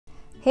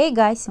Hey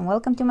guys, and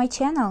welcome to my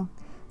channel.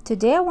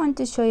 Today I want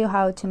to show you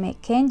how to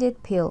make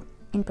candied peel,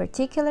 in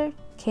particular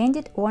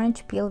candied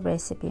orange peel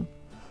recipe.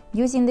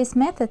 Using this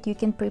method you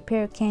can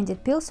prepare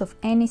candied peels of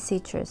any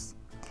citrus.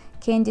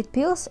 Candied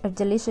peels are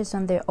delicious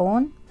on their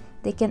own.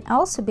 They can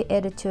also be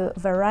added to a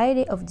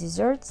variety of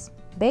desserts,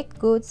 baked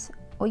goods,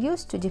 or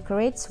used to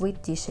decorate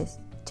sweet dishes.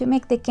 To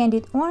make the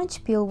candied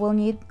orange peel we'll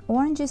need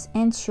oranges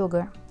and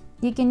sugar.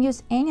 You can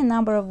use any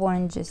number of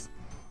oranges.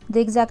 The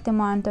exact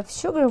amount of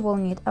sugar we'll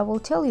need I will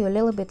tell you a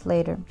little bit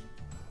later.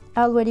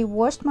 I already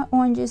washed my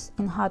oranges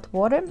in hot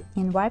water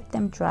and wiped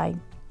them dry.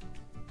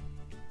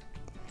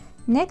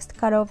 Next,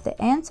 cut off the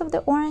ends of the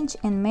orange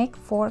and make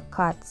 4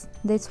 cuts.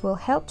 This will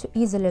help to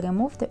easily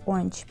remove the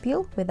orange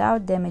peel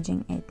without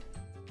damaging it.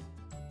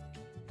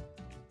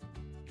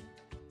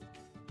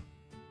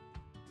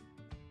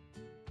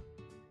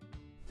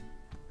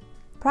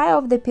 Pry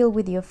off the peel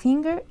with your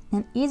finger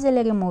and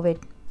easily remove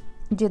it.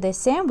 Do the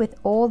same with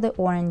all the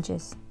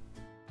oranges.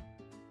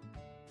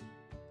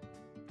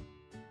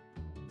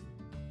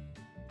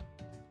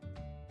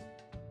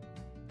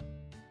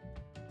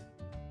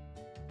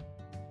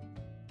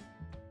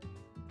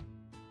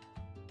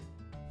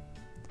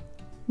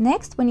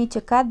 Next, we need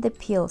to cut the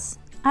peels.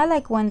 I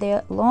like when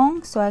they're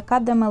long, so I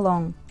cut them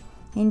along.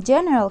 In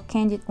general,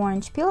 candied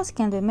orange peels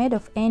can be made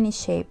of any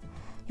shape.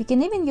 You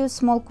can even use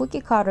small cookie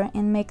cutter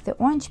and make the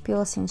orange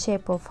peels in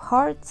shape of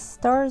hearts,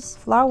 stars,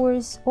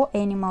 flowers, or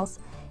animals,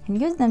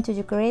 and use them to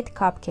decorate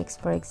cupcakes,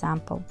 for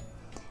example.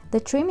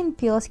 The trimming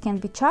peels can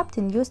be chopped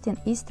and used in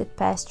Easted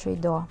pastry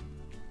dough.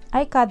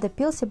 I cut the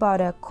peels about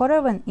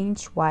 1/4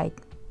 inch wide.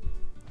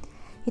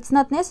 It's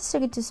not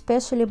necessary to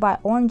specially buy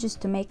oranges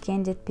to make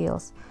candied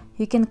peels.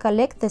 You can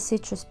collect the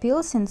citrus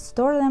peels and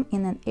store them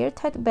in an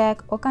airtight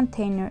bag or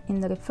container in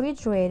the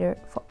refrigerator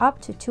for up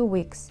to 2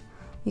 weeks.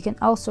 You can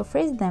also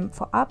freeze them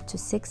for up to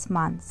 6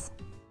 months.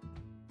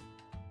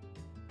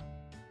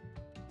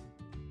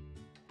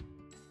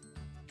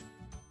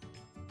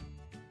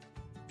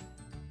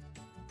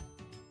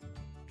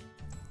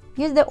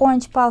 Use the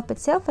orange pulp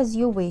itself as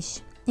you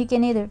wish. You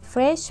can either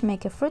fresh,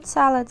 make a fruit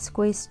salad,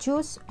 squeeze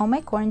juice, or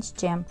make orange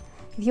jam.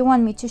 If you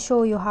want me to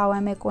show you how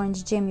I make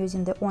orange jam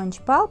using the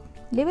orange pulp,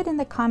 leave it in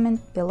the comment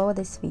below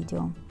this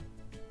video.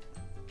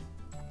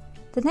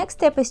 The next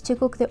step is to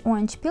cook the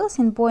orange peels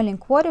in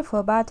boiling water for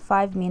about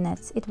 5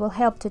 minutes. It will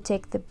help to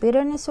take the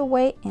bitterness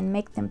away and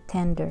make them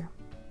tender.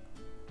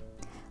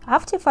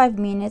 After 5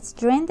 minutes,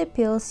 drain the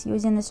peels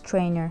using a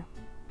strainer.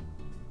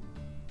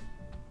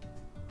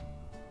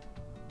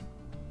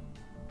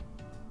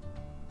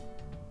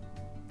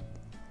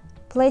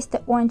 Place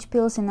the orange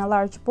peels in a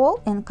large bowl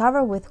and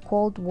cover with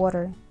cold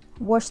water.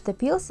 Wash the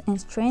peels and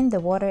strain the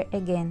water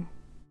again.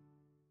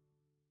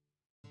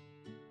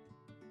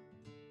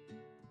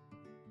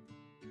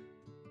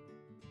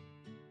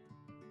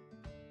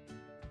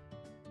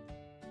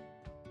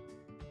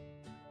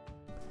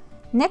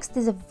 Next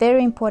is a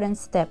very important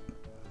step.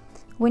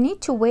 We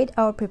need to weight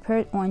our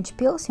prepared orange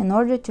peels in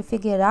order to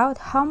figure out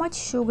how much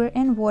sugar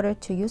and water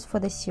to use for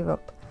the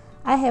syrup.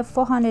 I have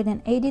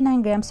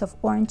 489 grams of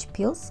orange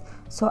peels,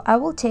 so I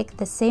will take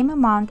the same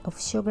amount of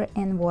sugar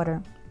and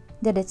water.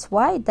 That is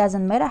why it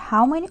doesn't matter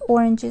how many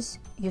oranges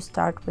you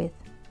start with.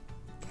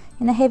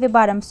 In a heavy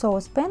bottom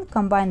saucepan,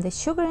 combine the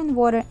sugar and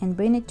water and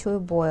bring it to a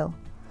boil.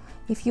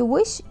 If you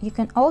wish, you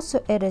can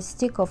also add a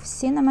stick of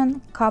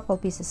cinnamon, couple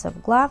pieces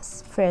of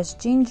cloves, fresh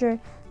ginger,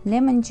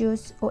 lemon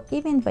juice, or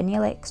even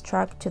vanilla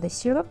extract to the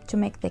syrup to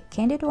make the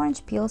candied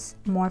orange peels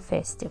more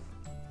festive.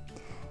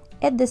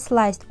 Add the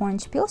sliced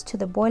orange peels to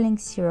the boiling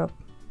syrup.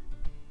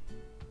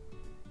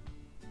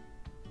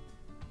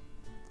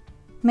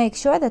 Make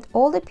sure that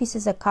all the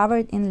pieces are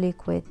covered in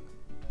liquid.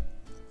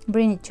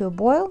 Bring it to a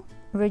boil,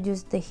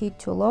 reduce the heat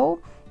to low,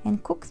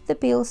 and cook the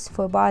peels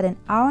for about 1.5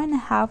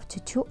 hours to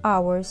 2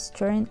 hours,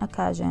 stirring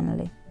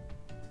occasionally.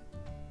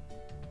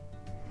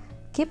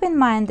 Keep in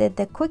mind that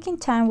the cooking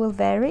time will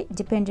vary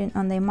depending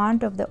on the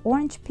amount of the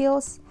orange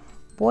peels,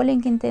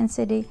 boiling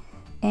intensity,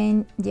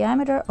 and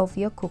diameter of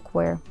your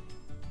cookware.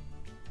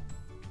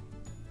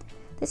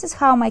 This is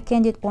how my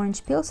candied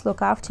orange peels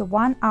look after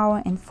 1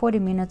 hour and 40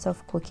 minutes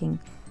of cooking.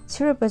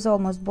 Syrup is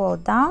almost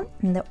boiled down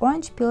and the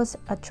orange peels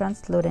are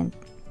translucent.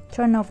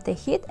 Turn off the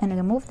heat and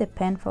remove the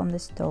pan from the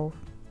stove.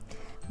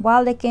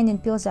 While the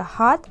candied peels are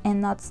hot and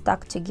not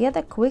stuck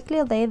together,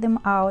 quickly lay them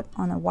out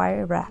on a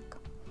wire rack.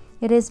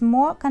 It is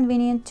more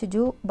convenient to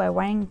do by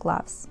wearing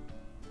gloves.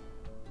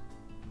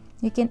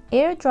 You can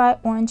air dry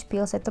orange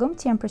peels at room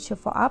temperature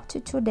for up to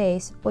 2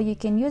 days, or you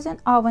can use an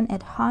oven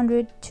at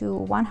 100 to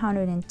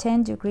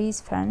 110 degrees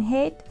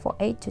Fahrenheit for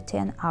 8 to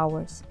 10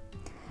 hours.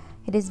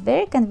 It is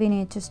very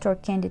convenient to store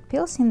candied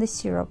peels in the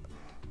syrup.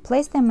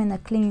 Place them in a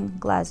clean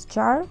glass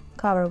jar,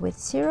 cover with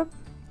syrup,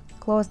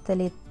 close the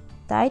lid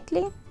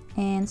tightly,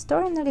 and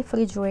store in the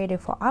refrigerator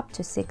for up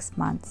to 6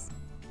 months.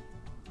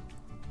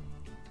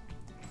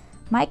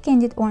 My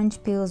candied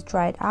orange peels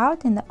dried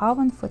out in the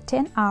oven for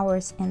 10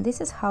 hours and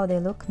this is how they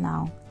look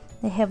now.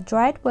 They have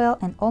dried well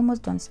and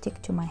almost don't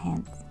stick to my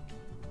hands.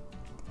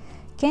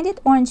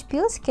 Candied orange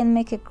peels can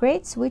make a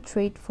great sweet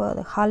treat for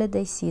the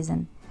holiday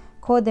season.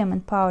 Coat them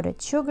in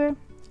powdered sugar,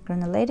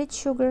 granulated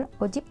sugar,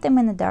 or dip them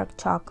in a dark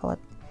chocolate.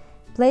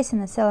 Place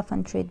in a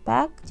cellophane treat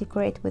bag,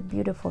 decorate with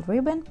beautiful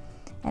ribbon,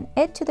 and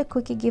add to the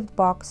cookie gift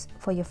box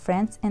for your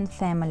friends and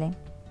family.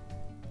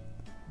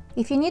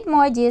 If you need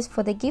more ideas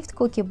for the gift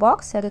cookie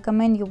box, I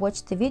recommend you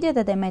watch the video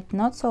that I made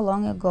not so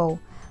long ago.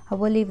 I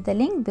will leave the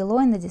link below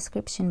in the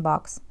description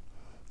box.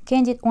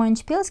 Candied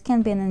orange peels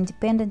can be an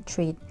independent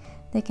treat.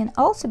 They can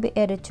also be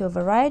added to a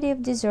variety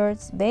of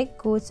desserts, baked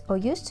goods, or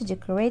used to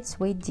decorate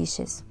sweet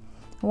dishes.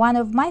 One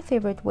of my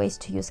favorite ways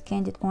to use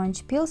candied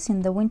orange peels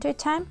in the winter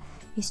time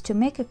is to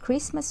make a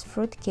Christmas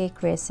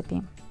fruitcake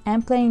recipe.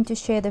 I'm planning to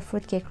share the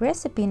fruitcake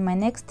recipe in my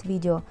next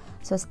video,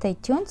 so stay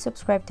tuned,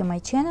 subscribe to my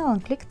channel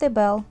and click the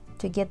bell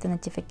to get the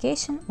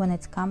notification when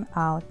it's come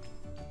out.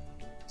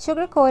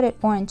 Sugar-coated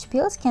orange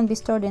peels can be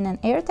stored in an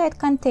airtight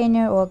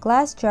container or a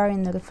glass jar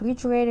in the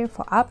refrigerator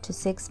for up to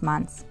 6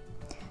 months.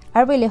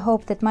 I really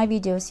hope that my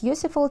video is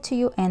useful to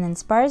you and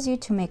inspires you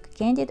to make a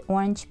candied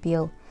orange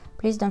peel.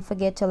 Please don't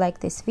forget to like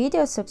this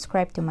video,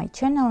 subscribe to my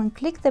channel and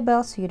click the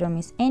bell so you don't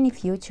miss any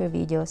future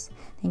videos.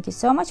 Thank you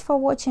so much for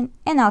watching,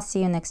 and I'll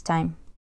see you next time.